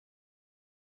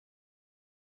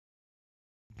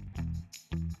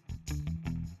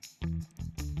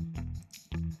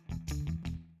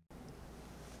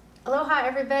Aloha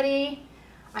everybody.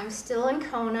 I'm still in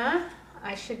Kona.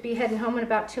 I should be heading home in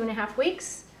about 2.5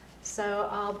 weeks. So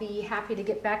I'll be happy to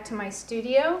get back to my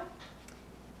studio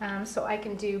so I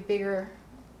can do bigger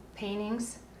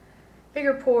paintings,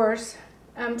 bigger pours.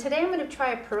 Today I'm going to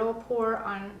try a pearl pour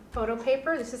on photo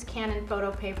paper. This is Canon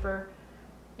photo paper,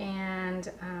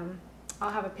 and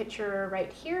I'll have a picture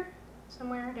right here,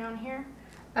 somewhere down here,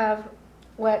 of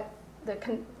what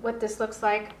this looks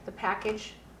like, the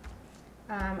package.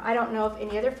 I don't know if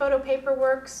any other photo paper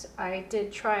works. I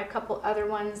did try a couple other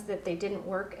ones that they didn't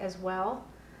work as well,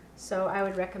 so I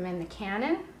would recommend the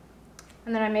Canon.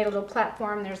 And then I made a little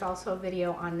platform. There's also a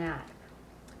video on that.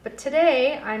 But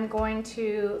today I'm going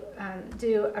to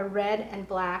do a red and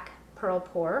black pearl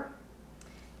pour,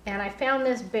 and I found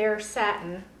this Behr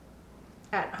satin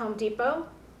at Home Depot.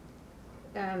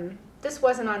 This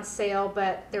wasn't on sale,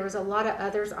 but there was a lot of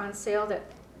others on sale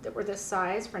that were this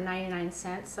size for 99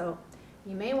 cents. So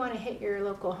you may want to hit your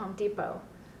local Home Depot.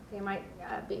 They might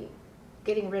be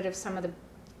getting rid of some of the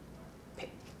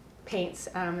paints,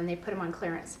 and they put them on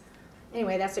clearance.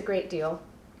 Anyway, that's a great deal.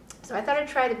 So I thought I'd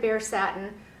try the Behr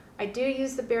satin. I do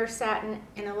use the Behr satin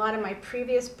in a lot of my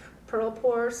previous pearl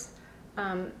pours.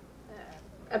 A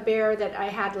Behr that I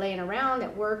had laying around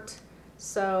that worked,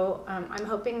 so I'm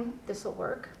hoping this will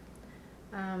work.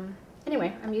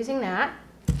 Anyway, I'm using that,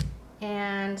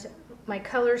 and my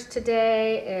colors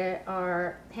today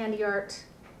are Handy Art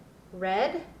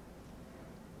Red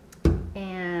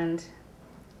and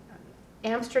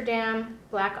Amsterdam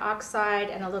Black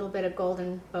Oxide and a little bit of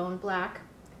Golden Bone Black.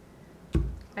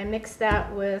 I mixed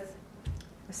that with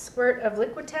a squirt of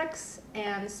Liquitex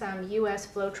and some US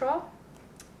Floetrol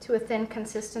to a thin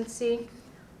consistency.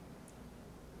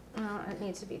 It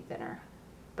needs to be thinner,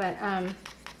 but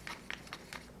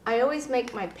I always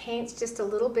make my paints just a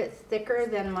little bit thicker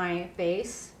than my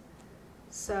base,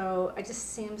 so it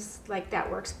just seems like that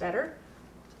works better.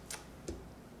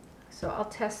 So I'll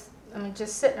test. I'm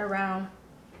just sitting around,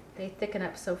 they thicken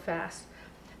up so fast.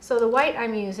 So the white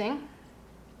I'm using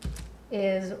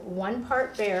is 1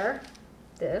 part Behr,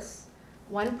 this,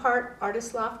 1 part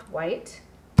Artist Loft white,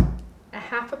 a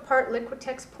 1/2 part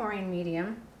Liquitex pouring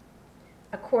medium,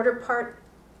 a 1/4 part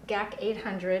GAC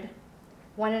 800,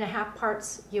 1.5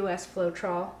 parts US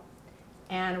Floetrol,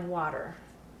 and water.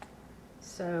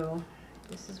 So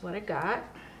this is what I got.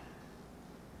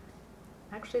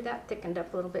 Actually, that thickened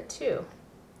up a little bit too.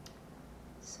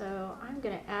 So I'm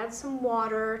going to add some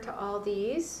water to all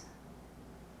these,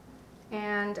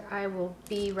 and I will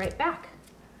be right back.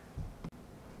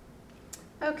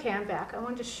 Okay, I'm back. I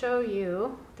wanted to show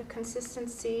you the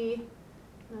consistency.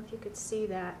 I don't know if you could see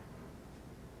that.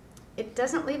 It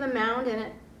doesn't leave a mound, and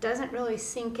it doesn't really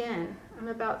sink in. I'm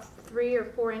about 3 or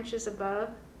 4 inches above.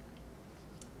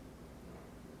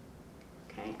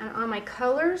 Okay, and on my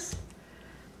colors,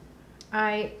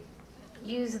 I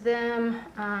use them,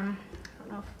 I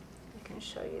don't know if I can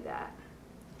show you that.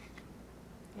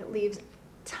 It leaves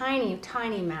tiny,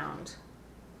 tiny mound.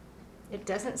 It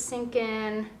doesn't sink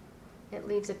in, it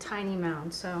leaves a tiny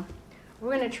mound. So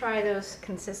we're going to try those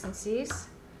consistencies,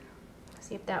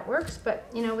 see if that works. But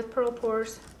you know, with pearl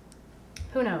pours,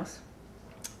 who knows?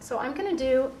 So I'm going to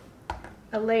do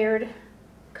a layered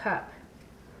cup.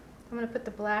 I'm going to put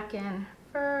the black in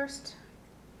first,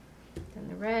 then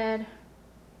the red,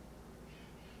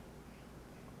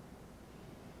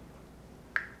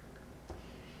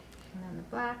 and then the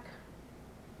black,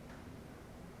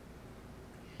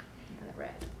 and the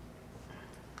red.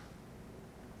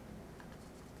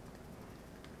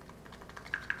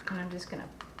 And I'm just going to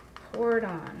pour it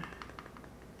on.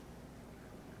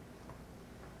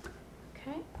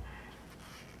 Okay,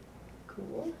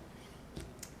 cool.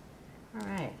 All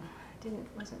right,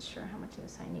 wasn't sure how much of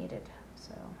this I needed,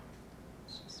 so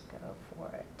let's just go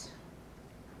for it.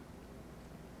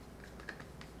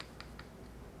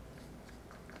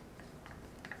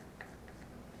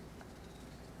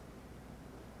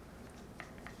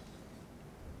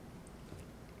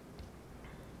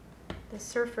 The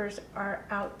surfers are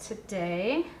out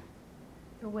today.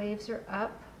 The waves are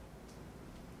up.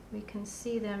 We can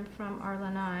see them from our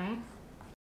lanai.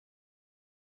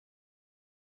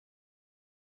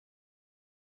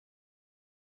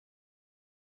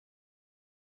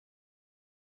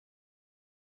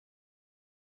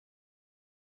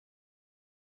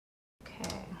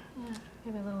 Okay, yeah,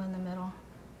 maybe a little in the middle.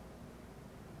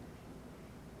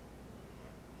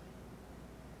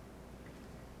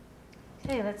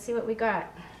 Okay, let's see what we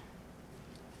got.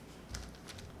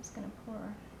 I'm just gonna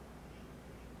pour.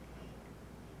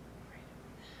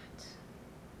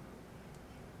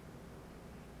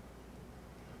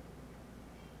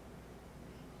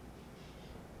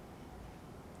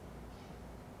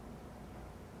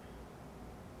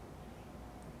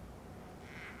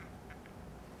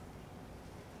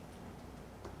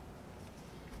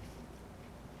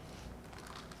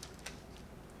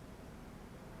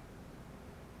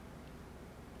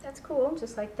 That's cool,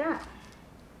 just like that.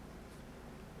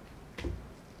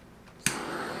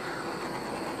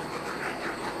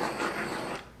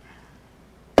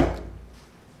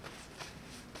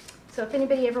 So if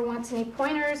anybody ever wants any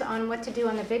pointers on what to do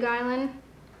on the Big Island,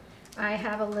 I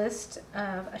have a list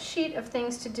of a sheet of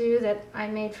things to do that I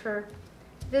made for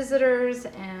visitors,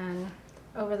 and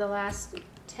over the last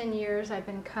 10 years I've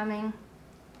been coming.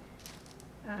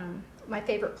 My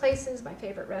favorite places, my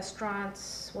favorite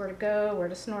restaurants, where to go, where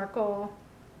to snorkel,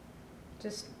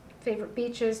 just favorite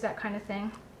beaches, that kind of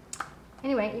thing.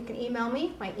 Anyway, you can email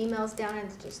me. My email's down in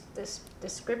this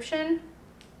description.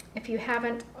 If you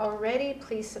haven't already,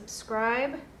 please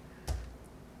subscribe.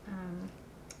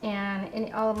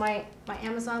 And all of my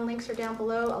Amazon links are down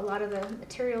below. A lot of the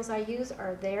materials I use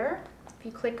are there. If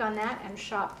you click on that and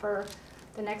shop for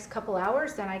the next couple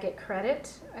hours, then I get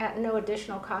credit at no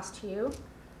additional cost to you.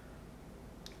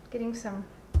 Getting some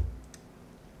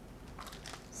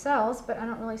cells, but I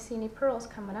don't really see any pearls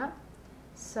coming up.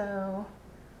 So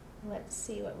let's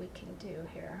see what we can do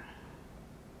here.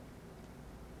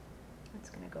 It's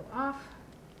going to go off,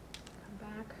 come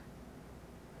back.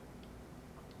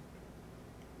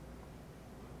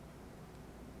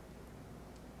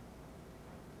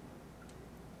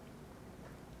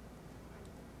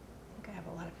 I think I have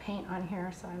a lot of paint on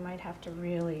here, so I might have to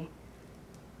really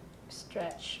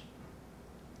stretch.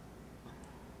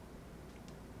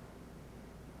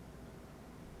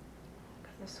 Go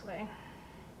this way.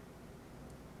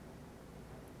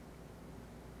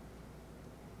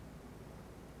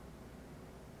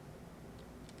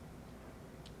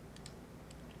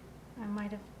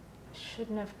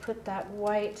 Shouldn't have put that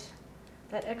white,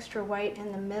 that extra white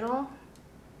in the middle.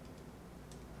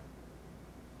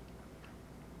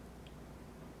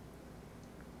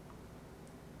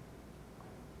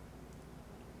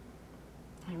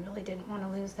 I really didn't want to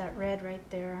lose that red right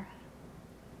there.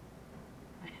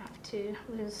 I have to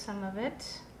lose some of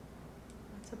it.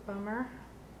 That's a bummer.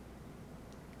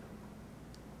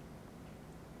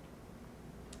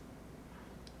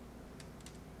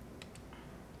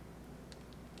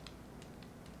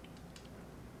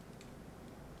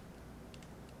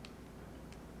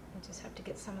 Just have to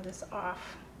get some of this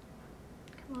off.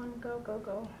 Come on, go, go,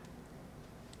 go.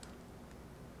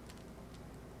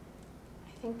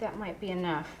 I think that might be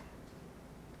enough.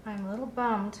 I'm a little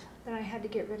bummed that I had to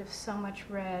get rid of so much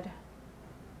red.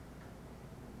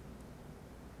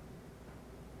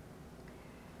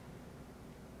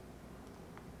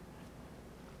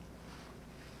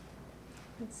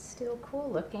 It's still cool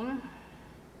looking.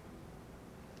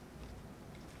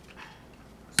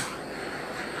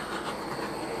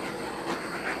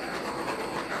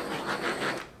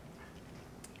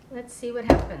 Let's see what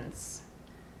happens.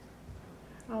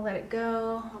 I'll let it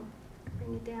go. I'll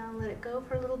bring it down, let it go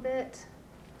for a little bit.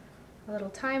 A little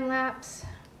time lapse.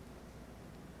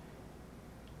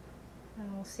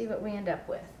 And we'll see what we end up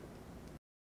with.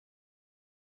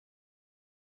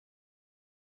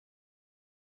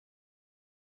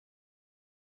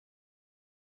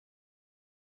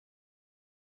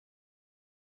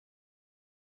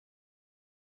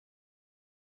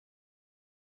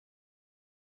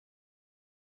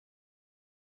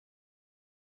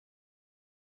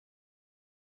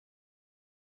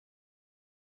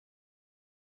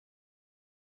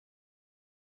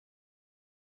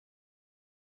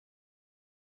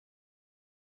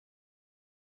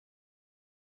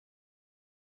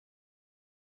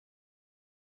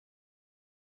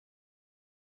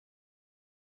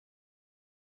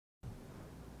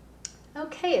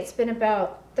 Okay, it's been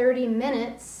about 30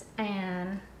 minutes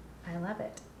and I love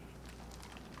it.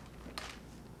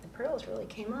 The pearls really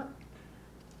came up.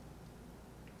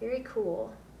 Very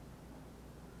cool.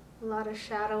 A lot of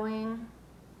shadowing.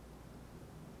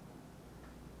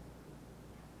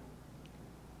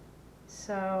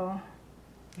 So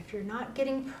if you're not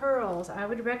getting pearls, I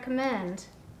would recommend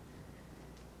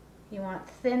you want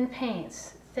thin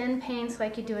paints. Thin paints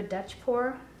like you do a Dutch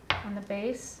pour on the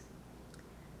base.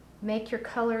 Make your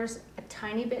colors a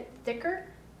tiny bit thicker,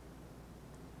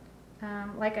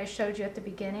 like I showed you at the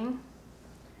beginning.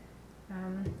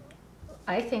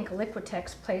 I think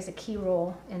Liquitex plays a key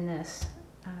role in this.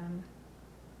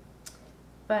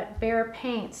 But Behr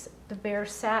paints, the Behr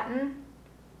satin,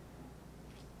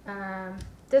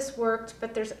 this worked,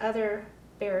 but there's other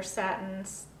Behr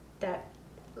satins that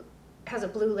has a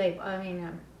blue label,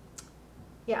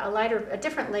 yeah, a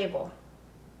different label.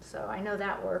 So I know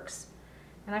that works.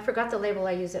 And I forgot the label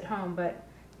I use at home, but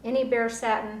any Behr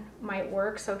satin might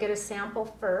work, so get a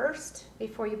sample first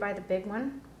before you buy the big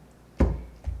one.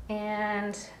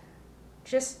 And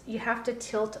just, you have to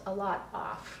tilt a lot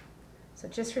off. So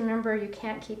just remember, you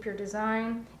can't keep your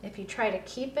design. If you try to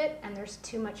keep it and there's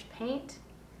too much paint,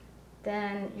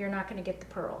 then you're not going to get the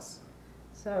pearls.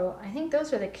 So I think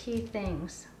those are the key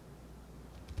things.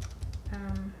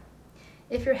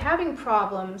 If you're having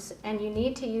problems and you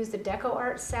need to use the Deco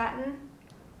Art satin,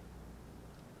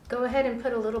 go ahead and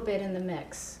put a little bit in the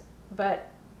mix.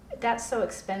 But that's so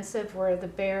expensive, where the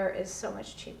Behr is so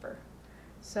much cheaper.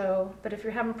 So, but if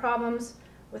you're having problems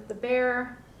with the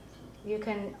Behr, you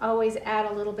can always add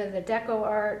a little bit of the Deco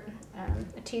Art,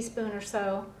 a teaspoon or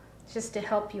so, just to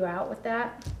help you out with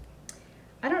that.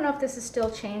 I don't know if this is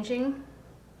still changing.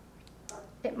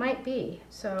 It might be.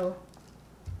 So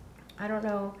I don't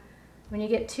know. When you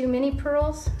get too many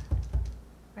pearls,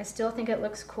 I still think it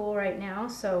looks cool right now.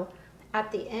 So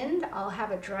at the end, I'll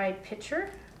have a dried picture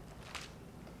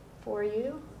for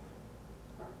you.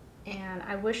 And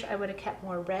I wish I would have kept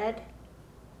more red.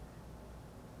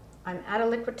 I'm out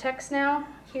of Liquitex now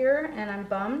here, and I'm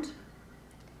bummed,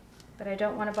 but I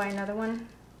don't want to buy another one.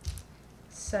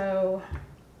 So,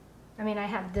 I mean, I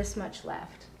have this much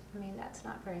left. I mean, that's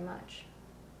not very much.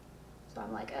 So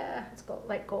I'm like, it's gold,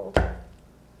 like gold.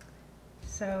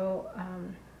 So,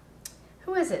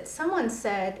 who is it? Someone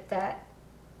said that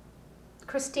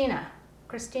Christina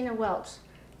Welch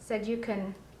said you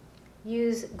can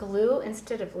use glue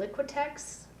instead of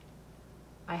Liquitex.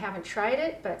 I haven't tried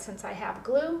it, but since I have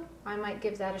glue, I might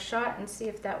give that a shot and see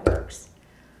if that works.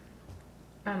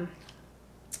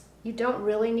 You don't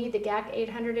really need the GAC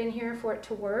 800 in here for it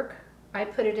to work. I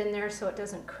put it in there so it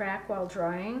doesn't crack while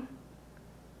drying.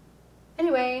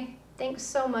 Anyway, thanks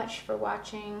so much for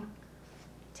watching.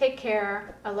 Take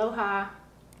care. Aloha.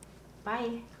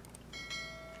 Bye.